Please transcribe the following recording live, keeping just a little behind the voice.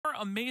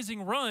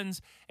amazing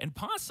runs and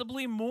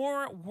possibly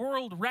more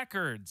world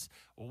records.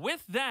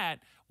 With that,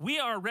 we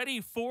are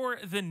ready for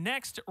the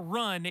next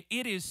run.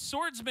 It is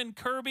Swordsman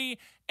Kirby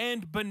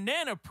and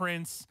Banana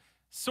Prince.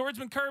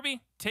 Swordsman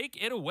Kirby,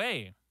 take it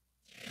away.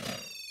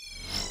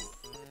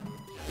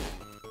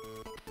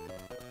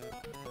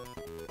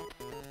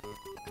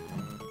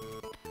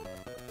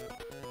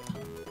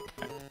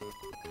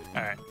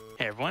 All right.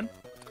 Hey, everyone.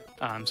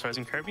 I'm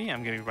Swordsman Kirby.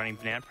 I'm going to be running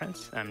Banana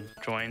Prince. I'm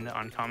joined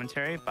on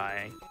commentary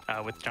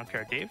with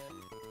Junkyard Dave.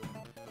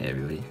 Hey,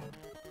 everybody.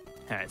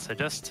 All right. So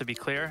just to be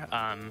clear,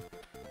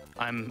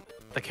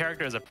 the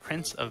character is a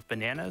prince of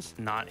bananas,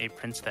 not a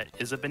prince that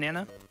is a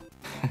banana.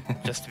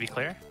 Just to be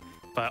clear.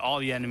 But all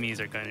the enemies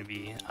are going to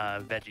be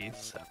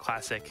veggies. A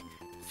classic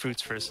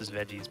fruits versus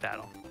veggies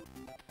battle.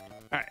 All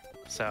right.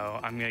 So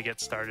I'm going to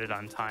get started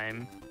on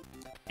time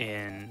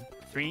in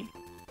 3,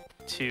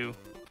 2,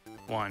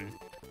 1,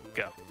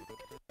 go.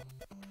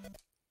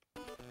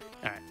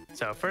 Alright,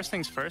 so first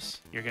things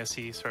first, you're going to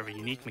see sort of a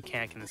unique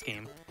mechanic in this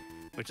game,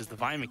 which is the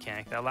vine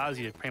mechanic that allows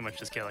you to pretty much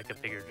just get like a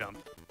bigger jump.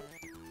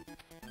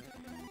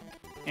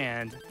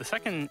 And the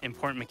second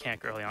important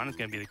mechanic early on is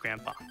going to be the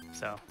grandpa.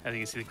 So as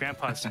you can see, the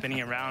grandpa is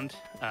spinning around,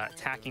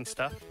 attacking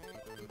stuff.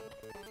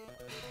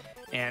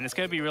 And it's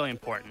going to be really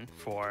important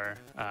for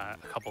a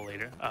couple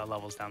later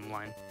levels down the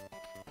line.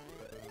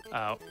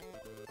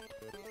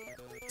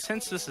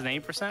 Since this is an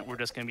 8%, we're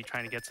just going to be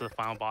trying to get to the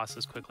final boss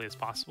as quickly as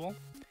possible.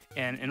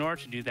 And in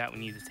order to do that, we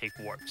need to take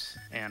warps.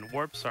 And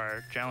warps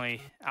are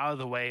generally out of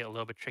the way, a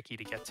little bit tricky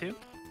to get to.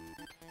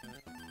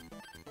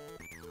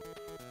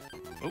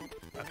 Oh,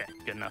 okay,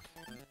 good enough.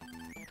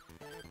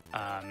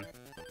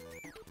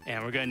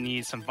 And we're going to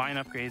need some vine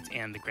upgrades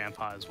and the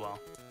grandpa as well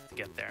to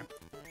get there.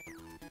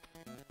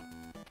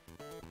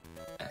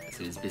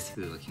 So he's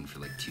basically looking for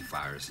like 2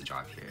 flowers to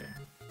drop here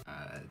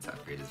to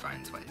upgrade his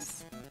vine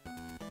twice.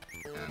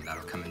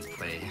 That'll come into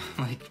play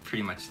like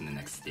pretty much in the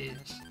next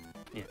stage.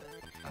 Yeah.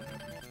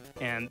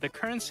 And the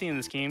currency in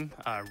this game,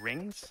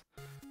 rings,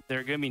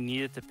 they're going to be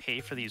needed to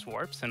pay for these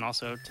warps and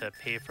also to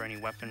pay for any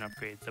weapon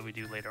upgrades that we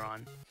do later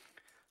on.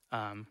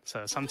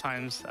 So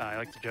sometimes I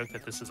like to joke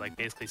that this is like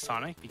basically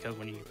Sonic, because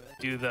when you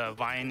do the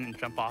vine and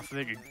jump off of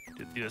it, you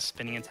do a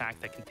spinning attack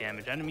that can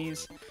damage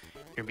enemies.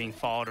 You're being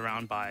followed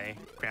around by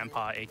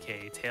Grandpa,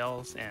 aka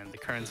Tails, and the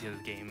currency of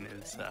the game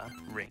is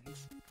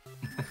rings.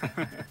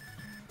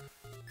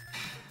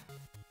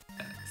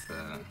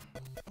 So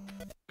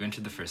we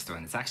entered the first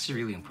one. It's actually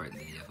really important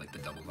that you have like the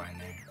double vine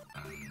there.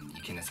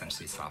 You can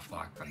essentially soft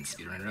lock on the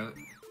speedrun route,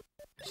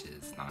 which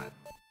is not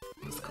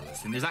most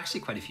coolest. And there's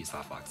actually quite a few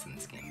soft locks in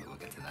this game, but we'll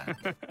get to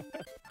that.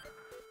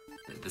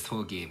 This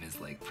whole game is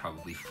like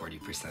probably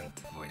 40%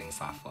 avoiding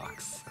soft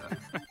locks.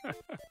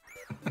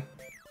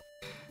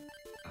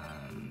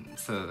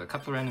 So a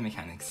couple random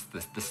mechanics.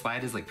 The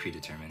slide is like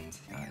predetermined.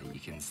 You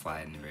can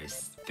slide in a very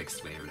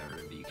fixed way or whatever,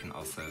 but you can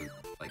also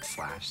like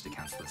slash to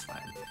cancel the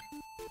slide.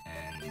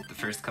 And the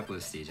first couple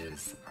of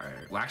stages are,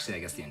 well, actually I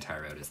guess the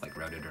entire route is like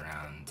routed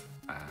around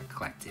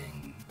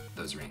collecting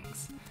those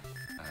rings.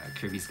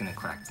 Kirby's gonna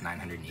collect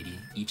 980.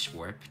 Each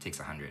warp takes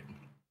 100.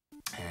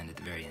 And at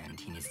the very end,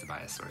 he needs to buy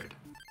a sword.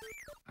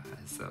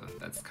 So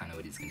that's kind of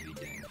what he's gonna be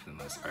doing for the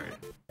most part.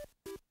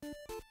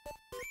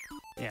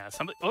 Yeah,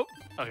 somebody. Oh,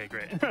 okay,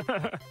 great.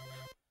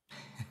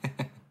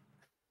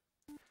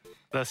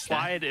 The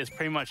slide is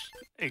pretty much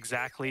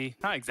exactly,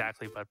 not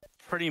exactly, but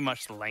pretty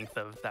much the length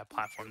of that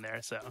platform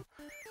there. So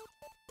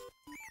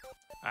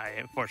I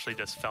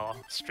unfortunately just fell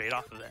straight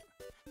off of it.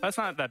 That's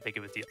not that big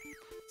of a deal.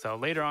 So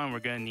later on, we're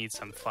going to need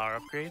some flower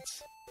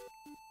upgrades.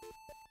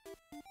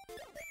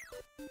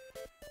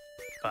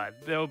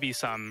 But there will be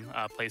some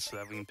places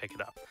that we can pick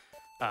it up.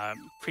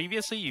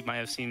 Previously, you might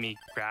have seen me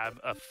grab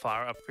a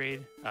flower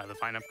upgrade, the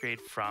vine upgrade,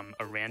 from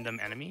a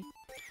random enemy.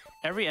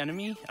 Every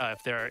enemy,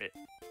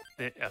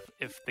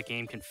 if the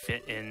game can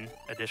fit in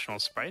additional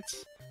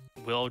sprites,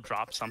 will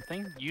drop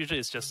something. Usually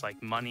it's just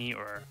like money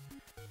or,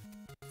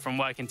 from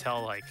what I can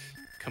tell, like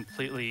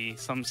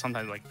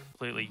sometimes like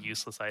completely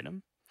useless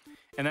item.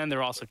 And then there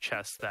are also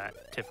chests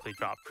that typically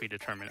drop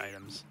predetermined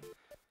items.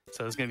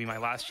 So this is going to be my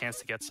last chance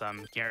to get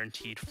some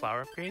guaranteed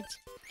flower upgrades.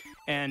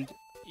 And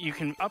you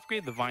can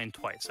upgrade the vine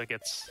twice. So it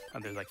gets,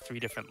 there's like 3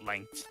 different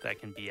lengths that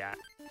can be at.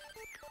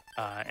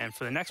 And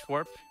for the next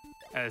warp,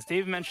 as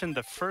Dave mentioned,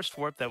 the first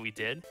warp that we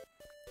did,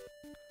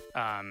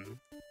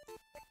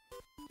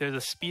 there's a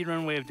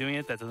speedrun way of doing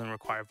it that doesn't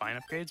require vine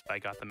upgrades, but I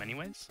got them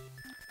anyways.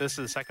 This is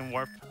the second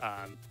warp,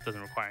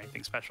 doesn't require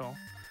anything special.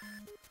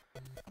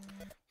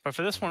 But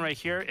for this one right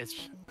here,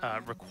 it's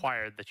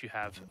required that you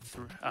have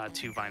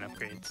 2 vine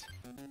upgrades.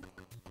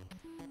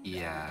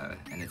 Yeah,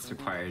 and it's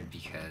required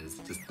because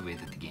just the way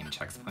that the game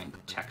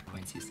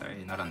checkpoints you,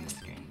 sorry, not on this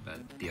screen,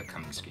 but the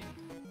upcoming screen.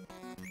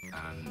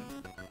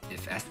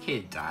 If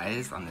SK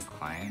dies on this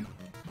climb,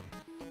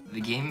 the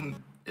game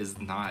is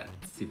not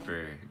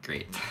super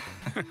great.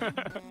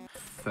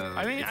 So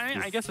I mean,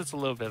 I guess it's a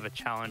little bit of a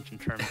challenge in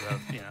terms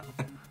of, you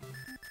know.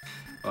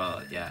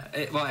 Well, yeah.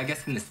 Well, I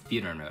guess in the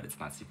speedrun mode, it's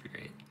not super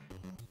great.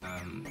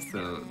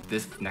 So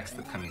this next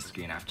upcoming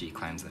screen after he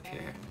climbs up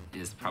here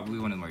is probably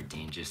one of the more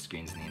dangerous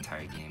screens in the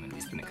entire game, at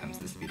least when it comes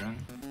to speedrun.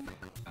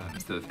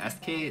 So if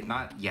SK,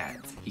 not yet,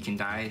 he can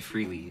die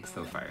freely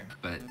so far,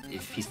 but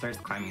if he starts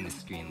climbing the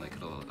screen, like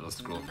it'll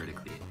scroll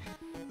vertically.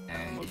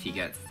 And if he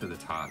gets to the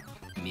top,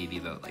 maybe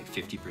about like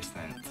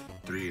 50%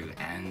 through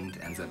and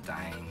ends up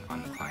dying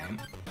on the climb,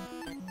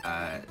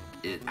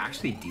 it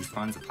actually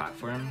despawns a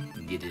platform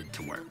needed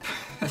to warp.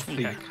 So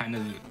you're kind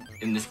of,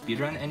 in the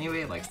speedrun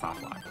anyway, like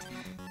soft locked.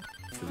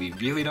 So we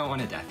really don't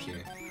want a death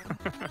here.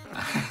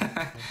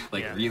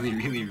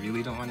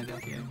 Really don't want a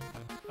death here.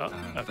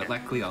 But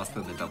luckily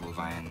also the double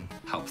vine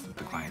helps with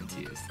the climb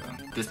too, so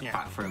this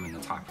platform in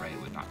the top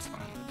right would not spawn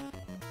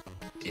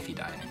if he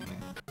died anyway.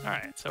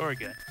 Alright, so we're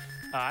good.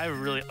 I have a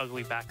really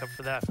ugly backup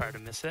for that if I were to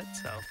miss it,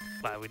 so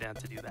glad we didn't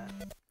have to do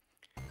that.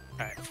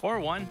 Alright,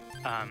 4-1,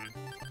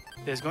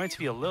 there's going to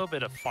be a little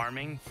bit of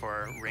farming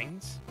for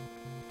rings.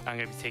 I'm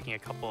going to be taking a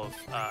couple of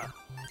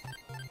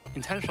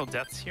intentional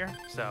deaths here,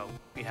 so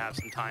we have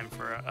some time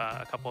for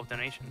a couple of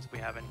donations if we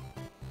have any.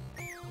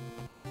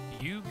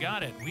 You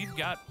got it. We've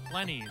got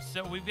plenty.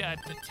 So we've got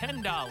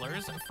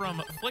 $10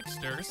 from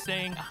Flickster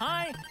saying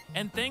hi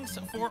and thanks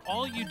for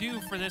all you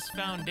do for this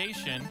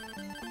foundation.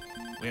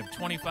 We have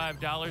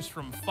 $25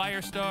 from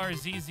Firestar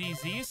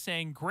ZZZ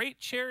saying great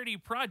charity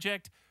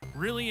project,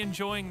 really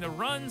enjoying the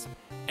runs.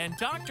 And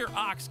Dr.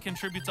 Ox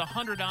contributes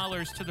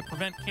 $100 to the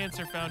Prevent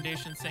Cancer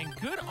Foundation saying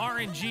good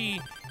RNG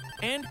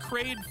and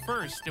Kraid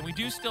first. And we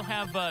do still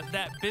have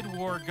that bid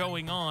war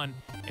going on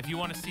if you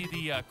want to see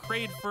the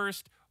Kraid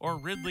first or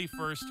Ridley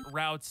first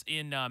routes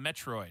in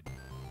Metroid.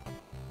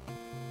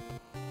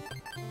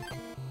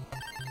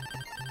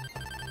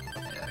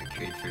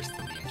 Kraid first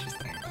will be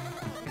interesting.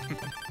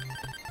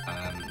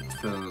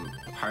 So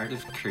part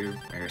of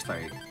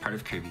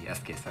Kirby,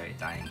 SK,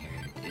 dying here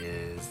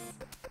is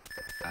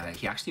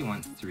he actually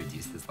wants to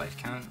reduce his life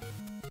count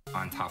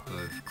on top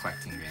of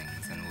collecting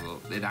rings,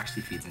 and it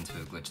actually feeds into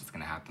a glitch that's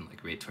going to happen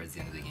like right towards the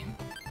end of the game.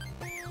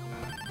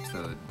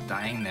 So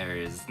dying there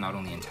is not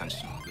only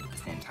intentional, but at the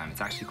same time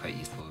it's actually quite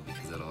useful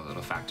because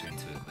it'll factor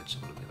into a glitch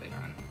a little bit later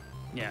on.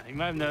 Yeah, you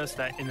might have noticed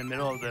that in the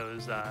middle of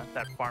those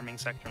that farming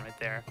section right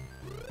there,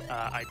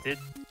 I did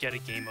get a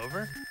game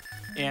over,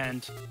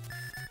 and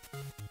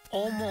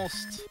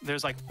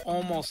there's like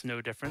almost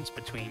no difference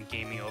between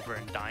gaming over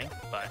and dying,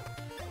 but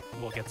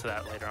we'll get to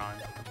that later on,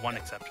 with one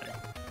exception.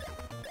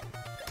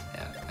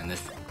 Yeah, and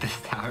this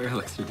tower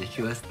looks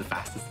ridiculous. The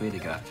fastest way to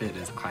get up it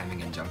is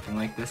climbing and jumping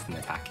like this and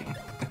attacking.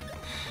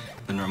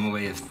 The normal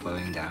way of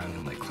slowing down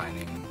and like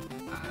climbing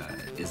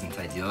isn't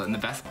ideal. And the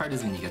best part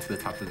is when you get to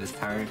the top of this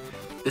tower,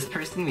 this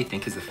person we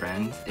think is a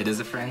friend. It is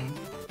a friend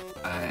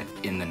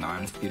in the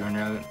non-speedrun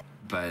route,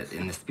 but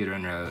in the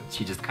speedrun route,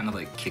 she just kind of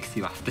like kicks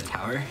you off the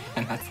tower,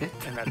 and that's it.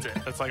 And that's it.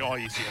 That's like all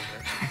you see of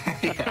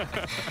her.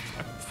 Yeah.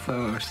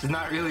 So she's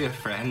not really a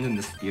friend in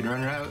the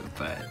speedrun route,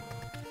 but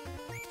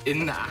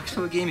in the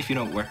actual game, if you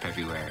don't warp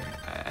everywhere,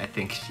 I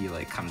think she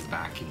like comes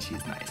back and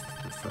she's nice.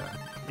 So.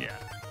 Yeah.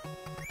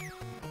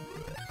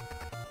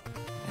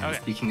 And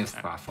speaking of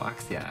soft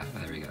locks, yeah,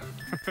 there we go.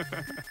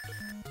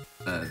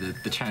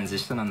 The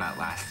transition on that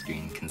last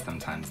screen can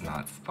sometimes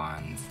not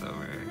spawn, so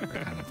we're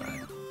kind of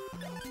bad.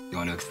 You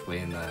want to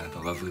explain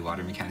the lovely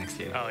water mechanics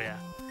here? Oh yeah.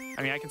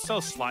 I mean, I can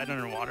still slide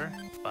underwater,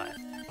 but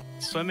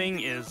swimming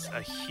is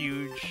a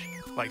huge...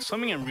 Like,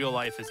 swimming in real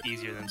life is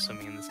easier than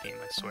swimming in this game,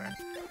 I swear.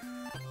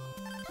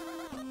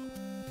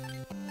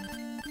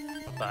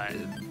 But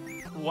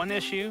one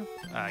issue,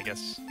 I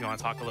guess you want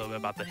to talk a little bit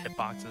about the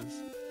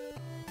hitboxes?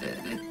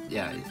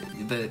 Yeah,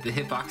 the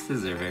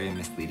hitboxes are very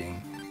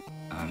misleading.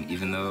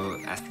 Even though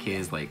SK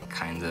is like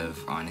kind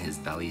of on his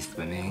belly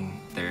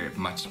swimming, they're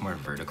much more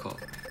vertical.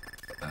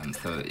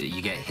 So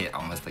you get hit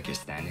almost like you're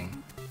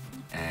standing.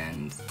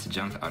 And to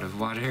jump out of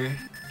water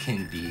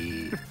can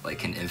be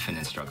like an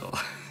infinite struggle.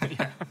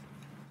 Yeah.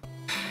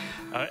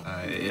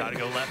 Gotta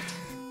go left.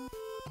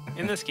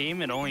 In this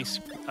game, it only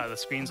the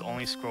screens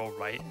only scroll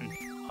right and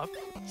up.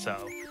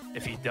 So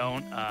if you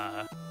don't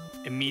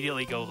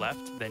immediately go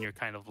left, then you're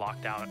kind of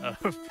locked out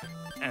of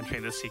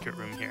entering the secret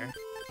room here.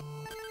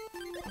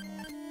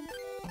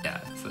 Yeah,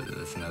 so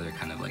that's another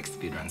kind of like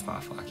speedrun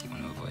soft lock you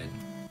want to avoid.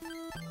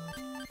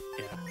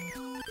 Yeah.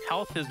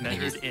 Health is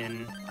measured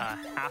in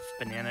half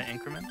banana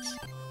increments.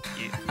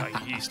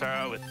 You start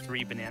out with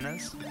 3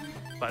 bananas,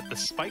 but the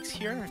spikes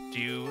here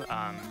do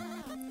a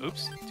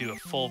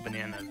full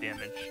banana of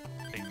damage.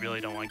 So you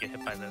really don't want to get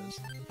hit by those.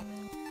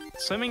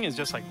 Swimming is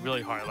just like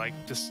really hard. Like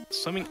just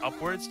swimming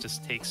upwards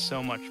just takes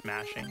so much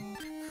mashing.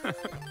 Okay,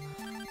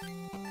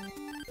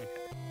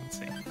 let's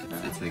see.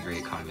 It's a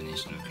great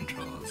combination of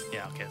controls.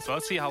 Yeah, okay, so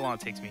let's see how long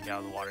it takes me to get out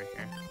of the water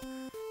here.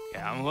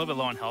 Yeah, I'm a little bit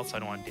low on health, so I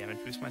don't want to damage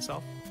boost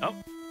myself. Oh,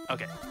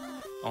 okay.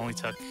 Only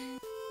took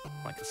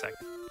like a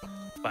second.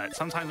 But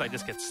sometimes I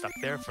just get stuck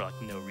there for like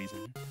no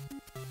reason.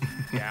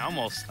 Yeah, I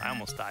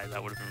almost died.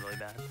 That would have been really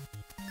bad.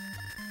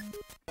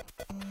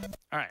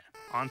 Alright,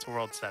 on to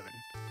World 7.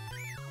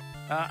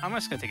 I'm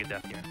just gonna take a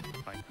death here.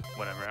 Like,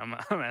 whatever. I'm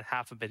at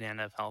half a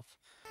banana of health.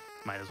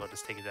 might as well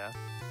just take a death.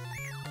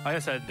 Like I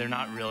said, they're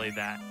not really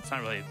that. It's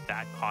not really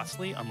that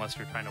costly unless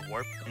you're trying to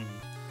warp and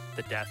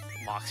the death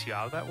locks you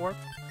out of that warp.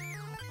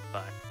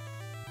 But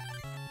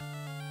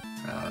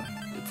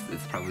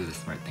it's probably the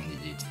smart thing to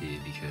do too,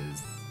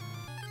 because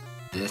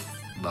this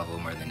level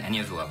more than any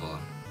other level,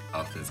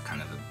 health is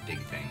kind of a big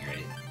thing,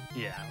 right?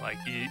 yeah, like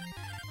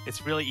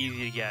it's really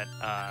easy to get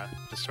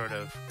just sort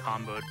of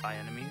comboed by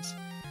enemies.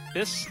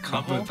 This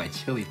level, Comboed by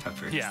chili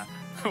peppers. yeah,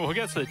 we'll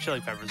get to the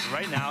chili peppers.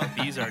 Right now,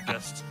 these are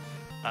just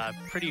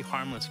pretty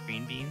harmless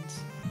green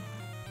beans.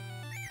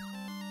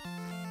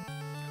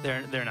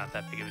 They're not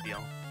that big of a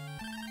deal.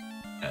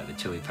 The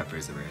chili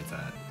peppers are where it's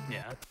at.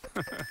 Yeah.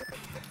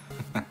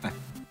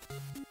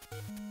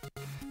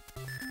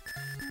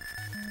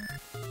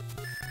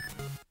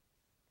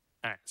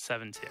 Alright,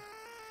 7-2.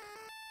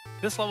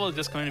 This level is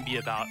just going to be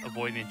about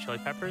avoiding chili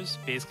peppers.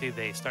 Basically,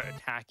 they start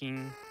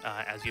attacking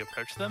as you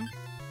approach them,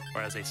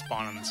 or as they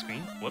spawn on the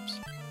screen. Whoops.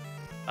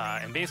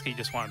 And basically, you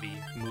just want to be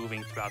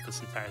moving throughout this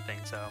entire thing.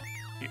 So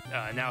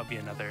now would be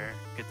another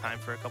good time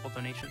for a couple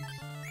donations.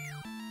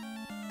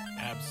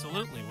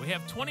 Absolutely. We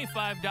have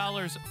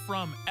 $25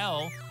 from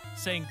L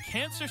saying,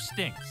 "Cancer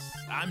stinks.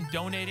 I'm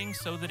donating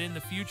so that in the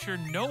future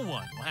no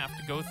one will have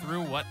to go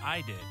through what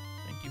I did."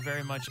 Thank you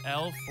very much,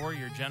 L, for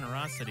your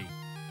generosity.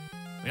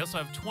 We also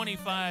have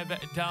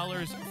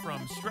 $25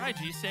 from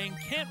Strigi saying,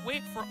 "Can't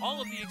wait for all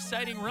of the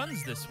exciting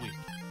runs this week."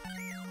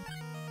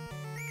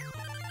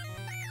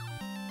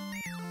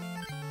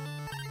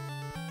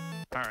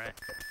 All right.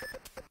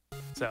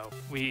 So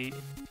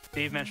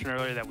Dave mentioned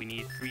earlier that we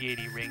need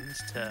 380 rings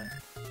to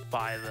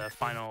buy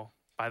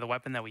the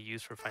weapon that we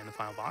use for fighting the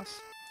final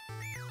boss.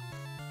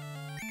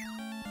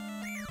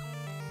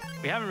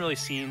 We haven't really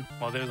seen,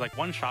 well, there's like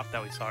one shop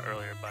that we saw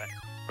earlier, but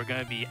we're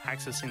going to be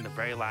accessing the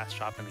very last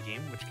shop in the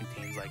game, which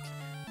contains like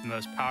the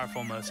most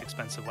powerful, most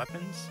expensive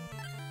weapons.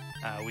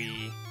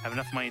 We have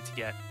enough money to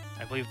get,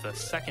 I believe, the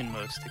second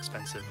most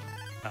expensive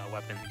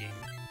weapon in the game.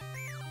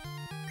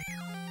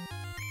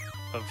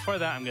 But before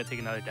that, I'm going to take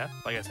another death.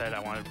 Like I said, I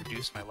want to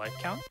reduce my life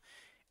count,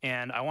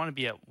 and I want to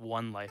be at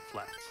 1 life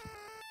left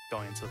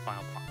going into the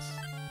final boss.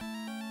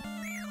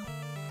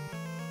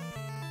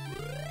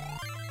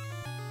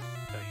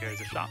 So here's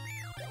the shop.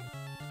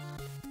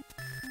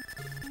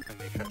 And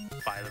make sure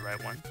to buy the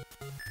right one.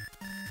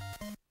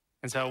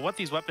 And so what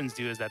these weapons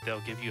do is that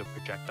they'll give you a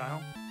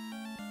projectile.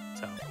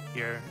 So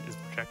here is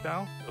the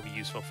projectile. It'll be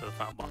useful for the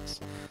final boss.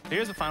 So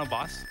here's the final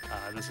boss.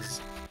 This is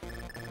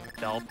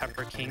Bell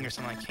Pepper King or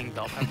something like King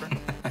Bell Pepper.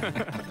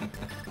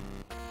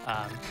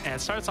 And it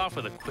starts off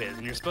with a quiz,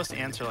 and you're supposed to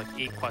answer like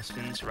 8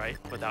 questions right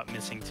without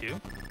missing 2.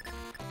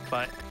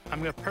 But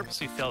I'm going to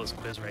purposely fail this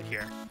quiz right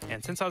here.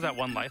 And since I was at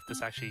 1 life,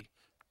 this actually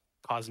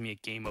caused me a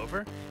game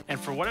over. And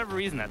for whatever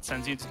reason, that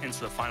sends you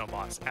into the final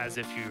boss as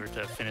if you were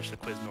to finish the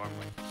quiz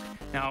normally.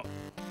 Now,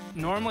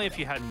 normally if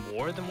you had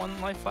more than 1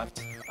 life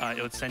left,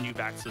 it would send you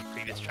back to the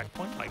previous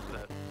checkpoint, like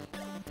the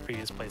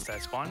previous place that I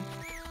spawned.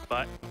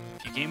 But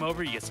if you game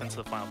over, you get sent to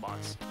the final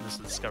boss. And this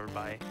was discovered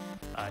by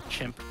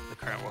Chimp, the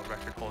current world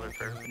record holder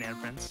for Banana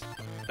Prince.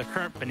 The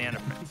current Banana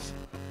Prince.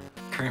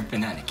 Current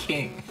Banana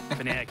King.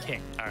 Banana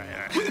King. All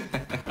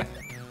right.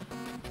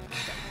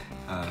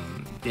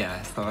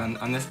 Yeah, so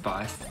on this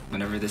boss,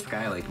 whenever this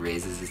guy like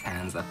raises his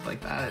hands up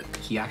like that,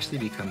 he actually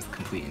becomes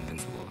completely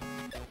invincible.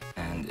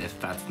 And if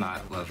that's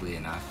not lovely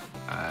enough,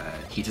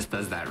 he just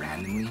does that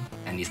randomly,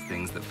 and these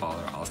things that fall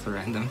are also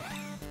random.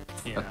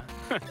 Yeah.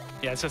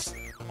 Yeah, it's just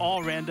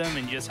all random,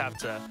 and you just have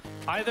to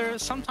either,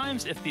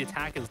 sometimes if the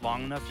attack is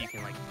long enough, you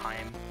can like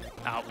time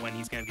out when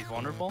he's going to be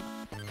vulnerable,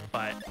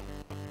 but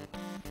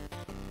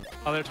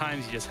other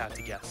times you just have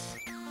to guess.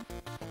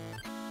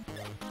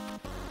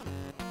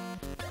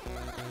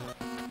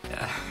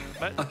 Yeah.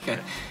 But okay.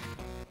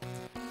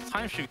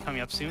 Time should be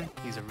coming up soon.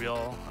 He's a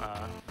real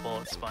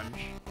bullet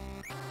sponge.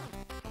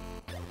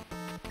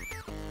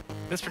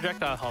 This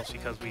projectile helps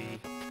because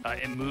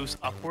it moves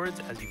upwards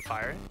as you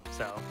fire it.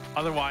 So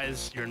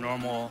otherwise, your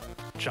normal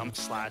jump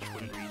slash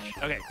wouldn't reach.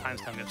 Okay,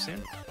 time's coming up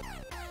soon.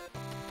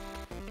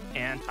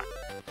 And time.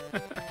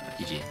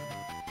 GG.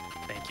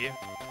 Thank you.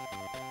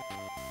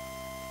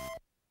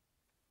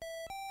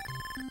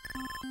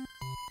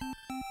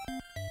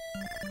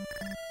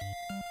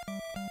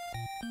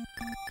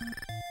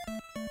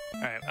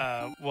 All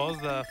right. What was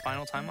the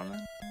final time on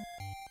that?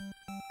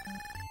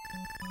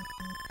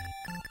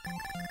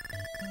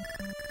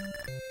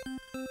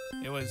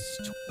 It was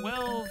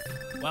 12.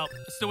 Well,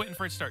 still waiting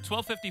for it to start.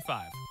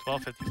 12:55.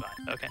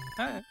 12:55. Okay,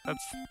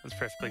 that's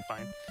perfectly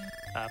fine.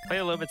 Play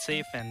a little bit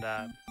safe, and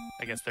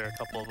I guess there are a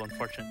couple of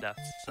unfortunate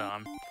deaths, so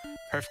I'm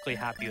perfectly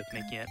happy with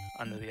making it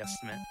under the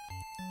estimate.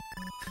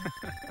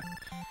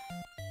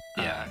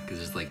 Yeah, because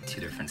there's like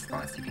 2 different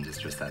spots you can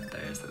just reset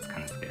there, so it's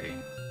kind of scary.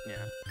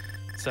 Yeah.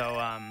 So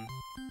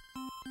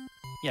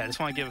yeah, I just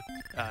want to give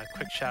a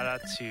quick shout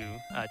out to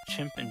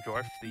Chimp and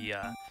Dwarf, the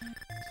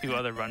 2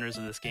 other runners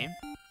of this game.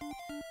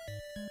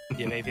 Do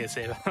you have anything to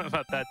say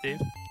about that,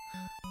 Dave?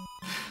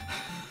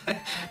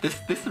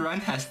 This run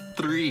has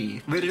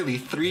literally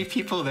 3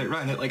 people that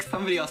run it. Like,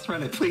 somebody else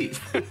run it, please.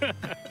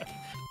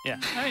 Yeah,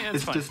 I mean, it's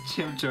It's fun. just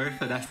Chip Joy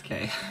for SK.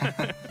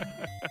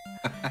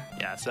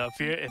 Yeah, so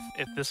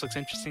if this looks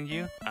interesting to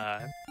you,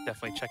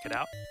 definitely check it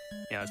out.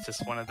 You know, it's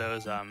just one of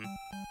those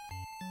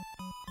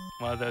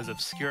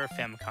obscure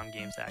Famicom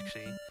games that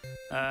actually,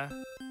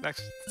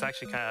 it's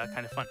actually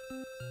kind of fun.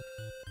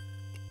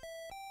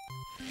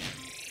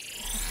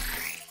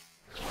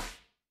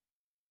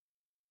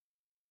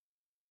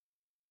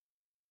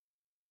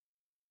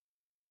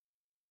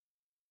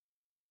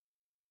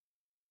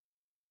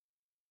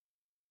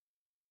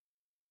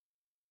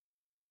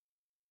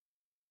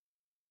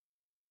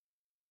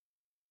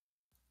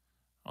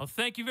 Well,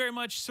 thank you very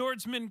much,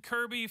 Swordsman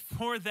Kirby,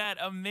 for that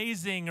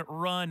amazing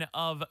run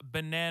of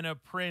Banana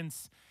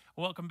Prince.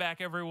 Welcome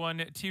back,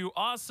 everyone, to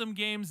Awesome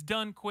Games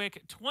Done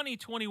Quick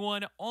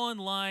 2021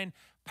 online,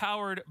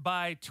 powered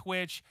by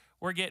Twitch.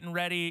 We're getting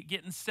ready,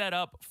 getting set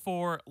up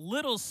for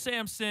Little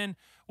Samson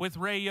with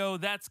Rayo.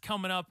 That's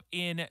coming up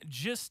in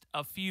just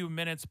a few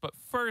minutes. But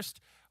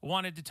first,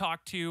 wanted to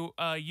talk to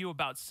you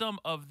about some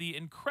of the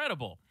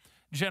incredible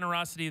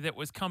generosity that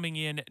was coming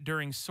in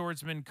during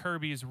Swordsman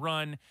Kirby's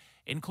run,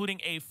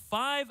 including a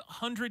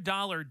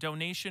 $500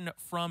 donation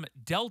from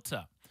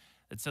Delta.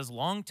 It says,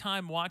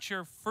 longtime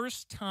watcher,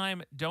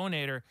 first-time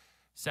donator.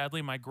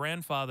 Sadly, my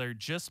grandfather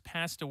just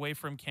passed away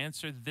from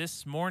cancer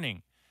this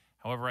morning.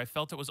 However, I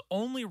felt it was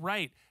only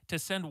right to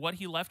send what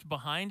he left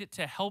behind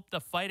to help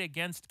the fight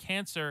against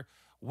cancer.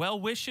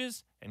 Well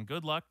wishes and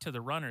good luck to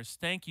the runners.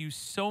 Thank you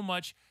so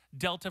much,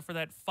 Delta, for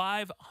that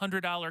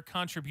 $500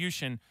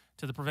 contribution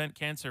to the Prevent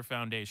Cancer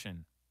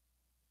Foundation.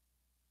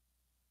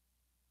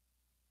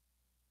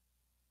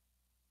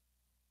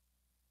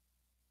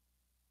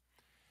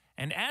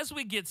 And as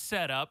we get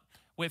set up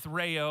with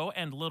Rayo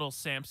and Little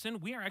Samson,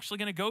 we are actually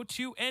going to go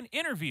to an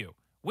interview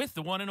with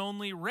the one and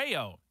only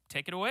Rayo.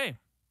 Take it away.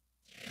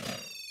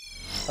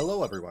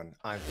 Hello, everyone.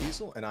 I'm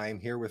Diesel, and I am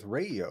here with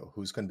Rayo,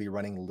 who's going to be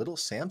running Little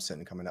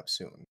Samson coming up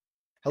soon.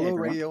 Hello,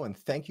 everyone. Rayo, and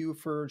thank you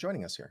for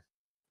joining us here.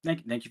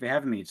 Thank you for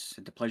having me. It's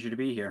a pleasure to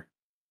be here.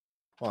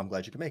 Well, I'm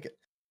glad you could make it.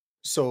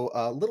 So,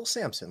 Little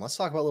Samson, let's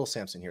talk about Little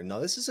Samson here. Now,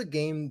 this is a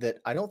game that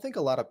I don't think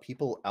a lot of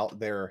people out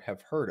there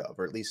have heard of,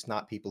 or at least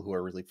not people who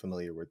are really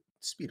familiar with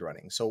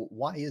speedrunning. So,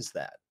 why is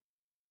that?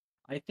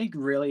 I think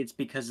really it's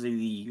because of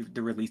the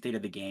release date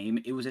of the game.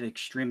 It was an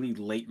extremely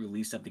late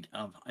release of the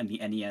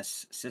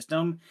NES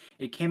system.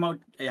 It came out,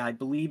 I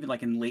believe,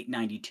 like in late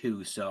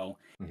 '92. So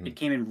it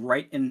came in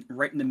right in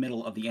the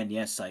middle of the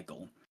NES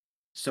cycle.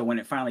 So when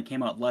it finally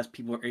came out, less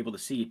people were able to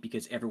see it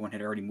because everyone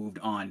had already moved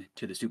on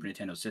to the Super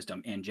Nintendo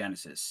system and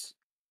Genesis.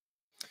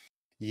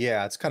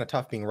 Yeah, it's kind of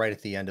tough being right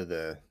at the end of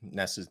the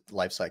NES's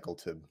life cycle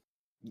to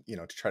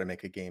try to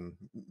make a game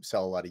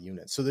sell a lot of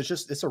units. So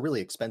it's a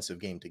really expensive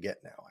game to get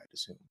now, I'd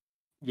assume.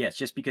 Yes,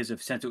 just because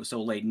since it was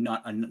so late,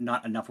 not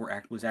enough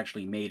was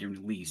actually made and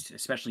released,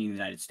 especially in the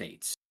United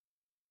States.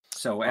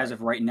 So as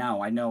of right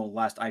now, I know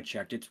last I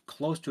checked, it's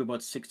close to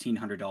about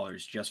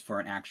 $1,600 just for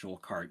an actual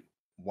cart.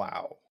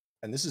 Wow.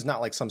 And this is not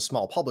like some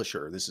small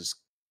publisher. This is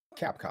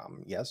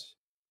Capcom, yes?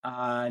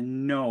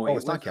 No. Oh,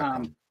 it's not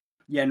Capcom.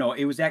 Yeah, no.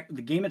 It was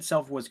the game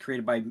itself was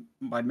created by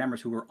members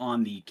who were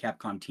on the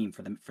Capcom team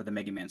for the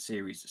Mega Man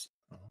series.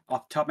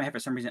 Off the top of my head, for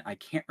some reason, I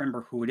can't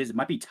remember who it is. It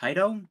might be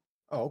Taito.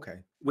 Oh, okay.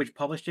 Which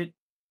published it.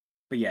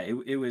 But yeah,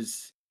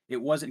 it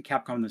wasn't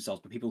Capcom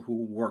themselves, but people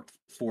who worked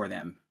for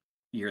them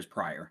years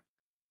prior.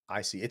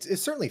 I see. It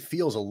certainly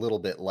feels a little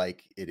bit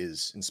like it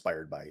is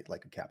inspired by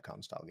like a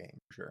Capcom style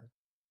game, for sure.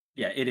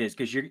 Yeah, it is,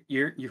 because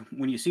you're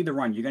when you see the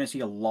run, you're going to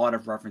see a lot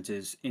of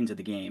references into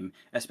the game,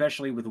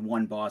 especially with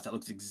one boss that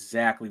looks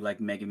exactly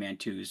like Mega Man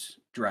 2's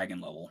Dragon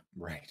level.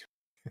 Right.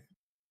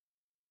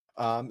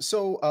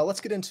 So let's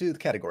get into the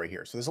category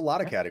here. So there's a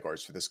lot of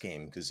categories for this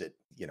game because it,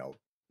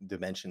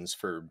 dimensions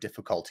for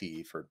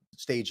difficulty, for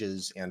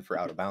stages, and for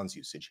out of bounds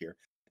usage here.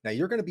 Now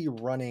you're going to be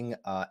running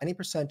any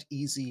 %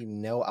 easy,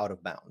 no out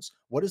of bounds.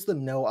 What does the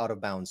no out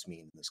of bounds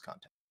mean in this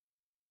context?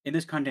 In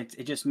this context,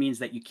 it just means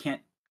that you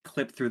can't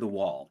clip through the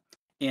wall.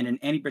 In an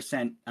any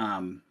percent,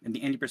 in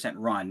the any %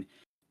 run,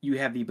 you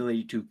have the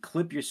ability to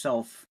clip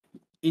yourself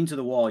into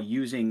the wall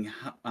using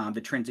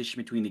the transition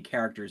between the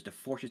characters to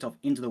force yourself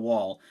into the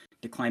wall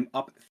to climb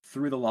up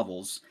through the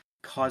levels,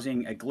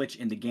 causing a glitch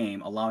in the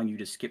game, allowing you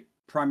to skip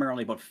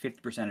primarily about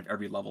 50% of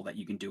every level that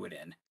you can do it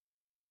in.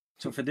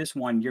 So for this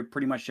one, you're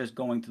pretty much just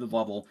going through the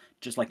level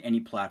just like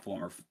any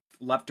platformer,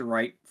 left to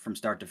right from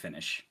start to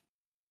finish.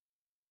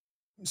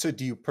 So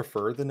do you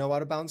prefer the no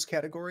out of bounds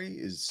category?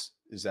 Is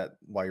that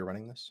why you're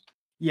running this?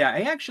 Yeah,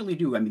 I actually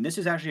do. I mean, this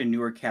is actually a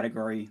newer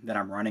category that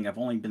I'm running. I've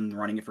only been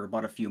running it for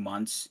about a few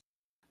months.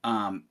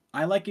 I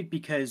like it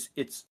because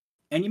it's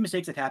any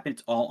mistakes that happen,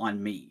 it's all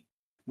on me.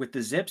 With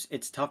the zips,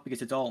 it's tough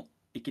because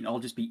it can all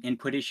just be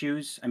input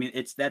issues. I mean,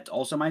 that's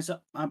also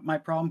my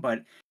problem,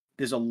 but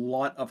there's a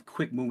lot of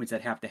quick movements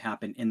that have to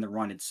happen in the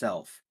run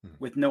itself.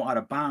 With no out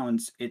of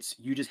bounds,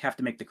 you just have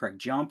to make the correct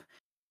jump,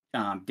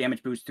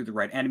 damage boost through the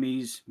right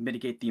enemies,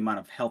 mitigate the amount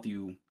of health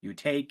you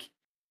take.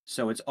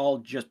 So it's all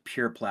just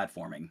pure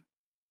platforming.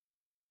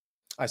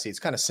 I see. It's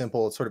kind of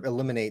simple. It sort of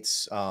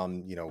eliminates,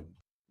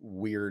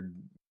 weird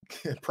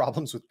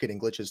problems with getting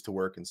glitches to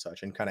work and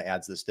such, and kind of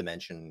adds this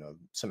dimension of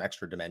some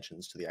extra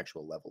dimensions to the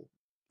actual level.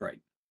 Right.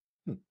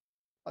 Hmm,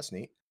 that's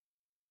neat.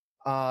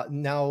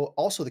 Now,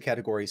 also the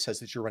category says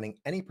that you're running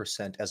any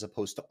percent as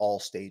opposed to all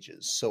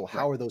stages. So Right.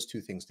 how are those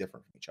two things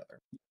different from each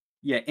other?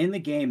 Yeah, in the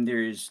game,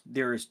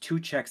 there's two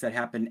checks that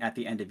happen at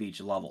the end of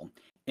each level.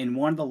 In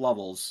one of the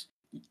levels,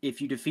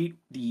 if you defeat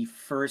the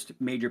first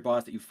major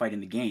boss that you fight in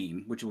the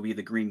game, which will be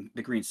the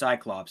green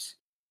Cyclops,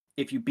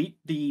 if you beat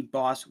the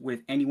boss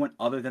with anyone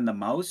other than the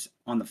mouse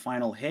on the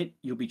final hit,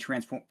 you'll be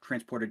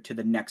transported to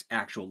the next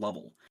actual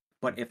level.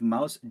 But if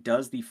mouse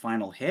does the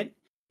final hit,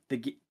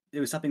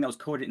 there was something that was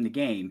coded in the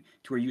game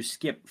to where you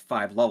skip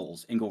 5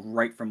 levels and go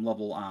right from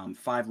level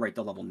 5 right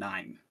to level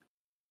 9.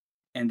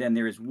 And then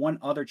there is one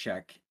other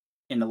check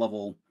in the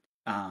level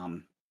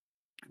um,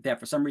 that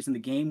for some reason the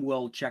game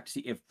will check to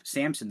see if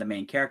Samson, the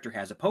main character,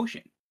 has a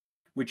potion,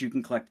 which you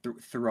can collect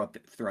throughout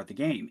the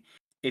game.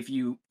 If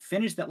you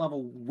finish that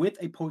level with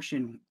a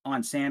potion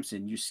on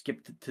Samson, you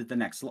skip to the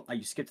next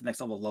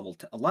level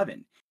to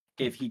 11.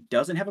 Hmm. If he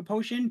doesn't have a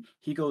potion,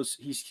 you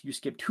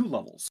skip 2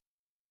 levels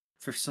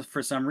for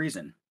some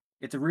reason.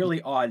 It's a Y-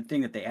 really odd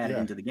thing that they added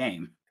Yeah, into the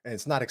game. and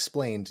it's not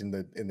explained in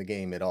the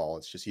game at all.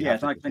 It's just you Yeah, have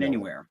it's to not just been know it.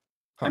 anywhere.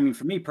 I Huh. mean,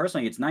 for me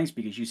personally, it's nice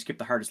because you skip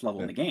the hardest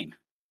level in Yeah. the game.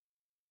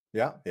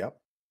 Yeah.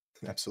 Yep.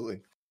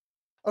 Absolutely.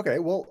 Okay,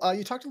 well,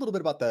 you talked a little bit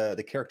about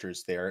the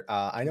characters there.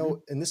 I Mhm.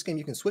 know in this game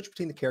you can switch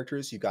between the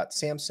characters. You got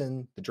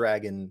Samson, the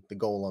dragon, the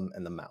golem,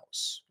 and the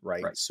mouse,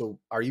 right? Right. So,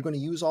 are you going to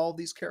use all of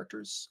these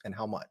characters, and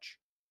how much?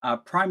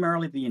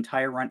 Primarily the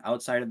entire run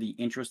outside of the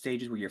intro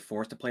stages where you're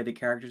forced to play the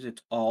characters,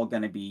 it's all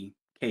gonna be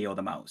KO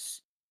the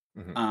mouse.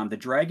 Hmm. The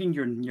dragon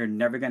you're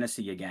never gonna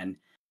see again.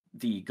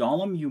 The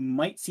golem you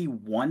might see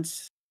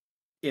once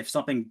if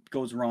something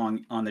goes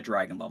wrong on the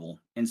dragon level.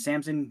 And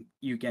Samson,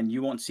 you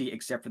won't see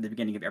except for the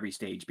beginning of every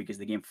stage because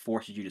the game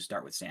forces you to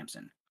start with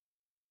Samson.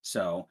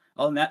 So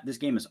other than that, this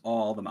game is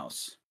all the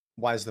mouse.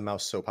 Why is the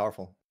mouse so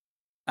powerful?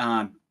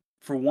 Um,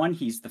 for one,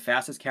 he's the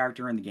fastest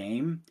character in the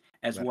game,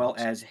 as That well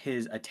helps. as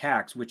his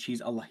attacks, which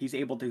he's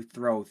able to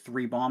throw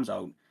 3 bombs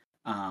out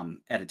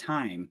at a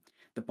time.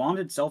 The bomb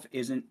itself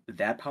isn't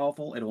that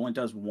powerful. It only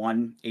does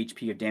 1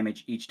 HP of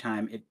damage each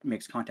time it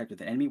makes contact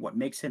with an enemy. What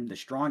makes him the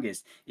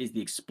strongest is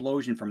the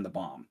explosion from the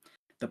bomb.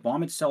 The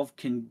bomb itself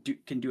can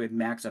do a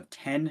max of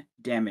 10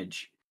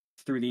 damage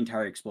through the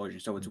entire explosion,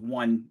 so it's Mm.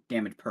 1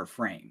 damage per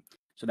frame.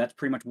 So that's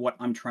pretty much what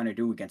I'm trying to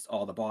do against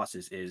all the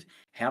bosses is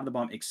have the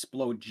bomb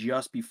explode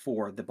just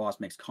before the boss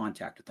makes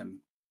contact with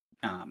them,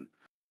 um,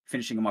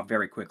 finishing them off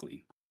very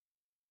quickly.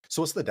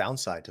 So, what's the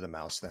downside to the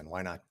mouse then?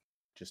 Why not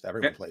just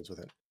everyone Ve- plays with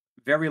it?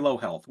 Very low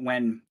health.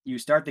 When you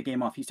start the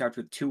game off, he starts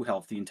with 2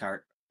 health the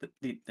entire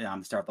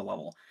start of the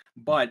level.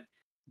 Mm. But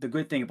the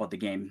good thing about the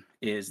game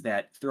is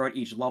that throughout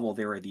each level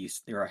there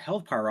are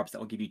health power ups that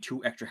will give you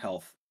 2 extra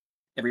health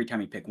every time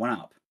you pick one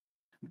up.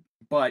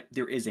 But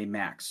there is a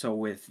max. So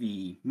with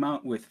the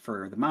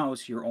for the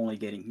mouse, you're only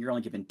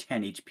given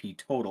 10 HP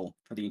total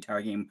for the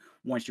entire game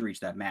once you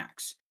reach that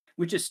max,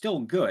 which is still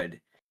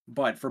good.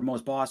 But for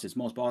most bosses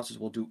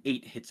will do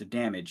 8 hits of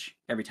damage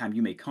every time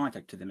you make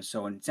contact to them.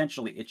 So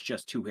essentially, it's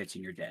just 2 hits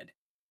and you're dead.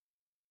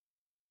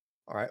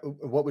 All right.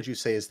 What would you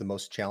say is the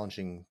most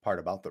challenging part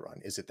about the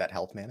run? Is it that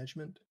health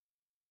management?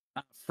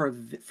 For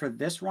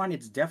this run,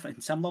 it's definitely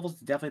in some levels,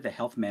 it's definitely the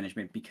health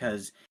management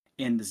because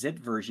in the zip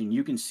version,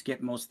 you can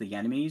skip most of the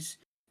enemies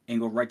and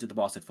go right to the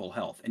boss at full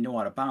health. And no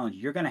out of bounds,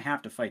 you're going to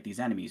have to fight these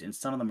enemies, and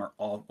some of them are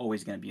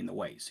always going to be in the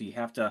way. So you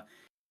have to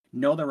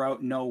know the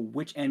route, know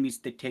which enemies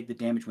they take the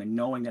damage when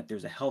knowing that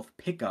there's a health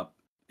pickup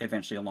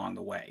eventually along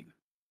the way.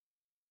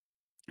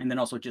 And then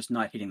also just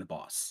not hitting the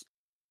boss.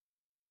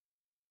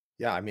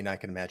 Yeah, I mean, I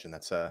can imagine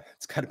it's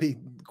got to be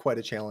quite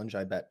a challenge.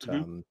 I bet.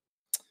 Hmm.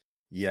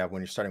 Yeah,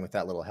 when you're starting with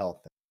that little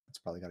health, it's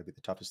probably got to be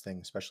the toughest thing,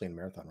 especially in a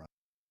marathon run.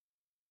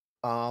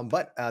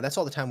 But that's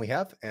all the time we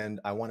have, and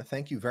I want to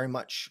thank you very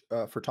much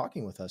for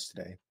talking with us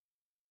today.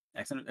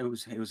 Excellent. It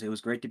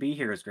was great to be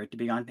here. It was great to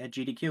be on at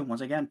GDQ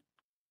once again.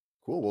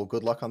 Cool. Well,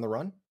 good luck on the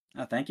run,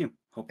 Thank you.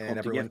 Hope and hope to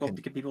everyone give hope can.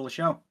 to give people a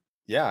show.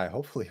 Yeah,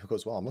 hopefully it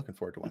goes well. I'm looking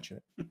forward to watching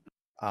it.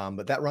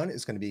 But that run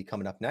is going to be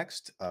coming up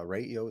next.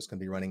 Ray EO is going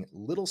to be running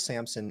Little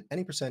Samson,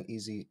 any percent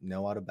easy,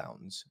 no out of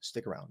bounds.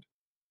 Stick around.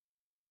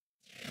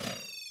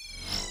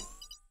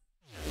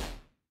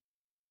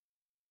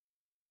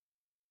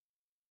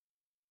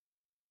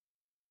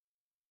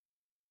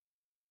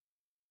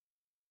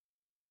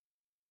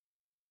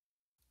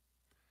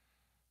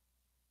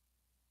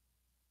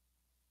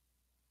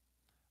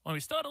 Well, we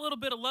still had a little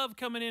bit of love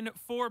coming in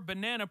for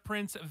Banana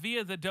Prince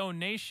via the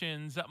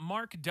donations.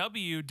 Mark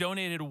W.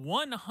 donated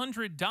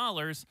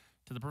 $100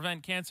 to the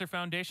Prevent Cancer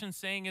Foundation,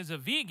 saying, as a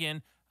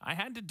vegan, I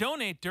had to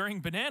donate during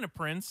Banana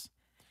Prince.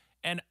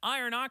 And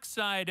Iron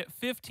Oxide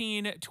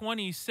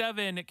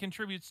 1527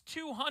 contributes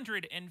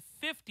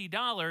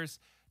 $250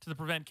 to the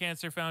Prevent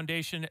Cancer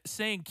Foundation,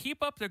 saying,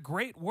 keep up the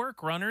great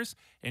work, runners.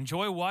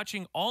 Enjoy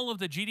watching all of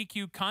the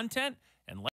GDQ content and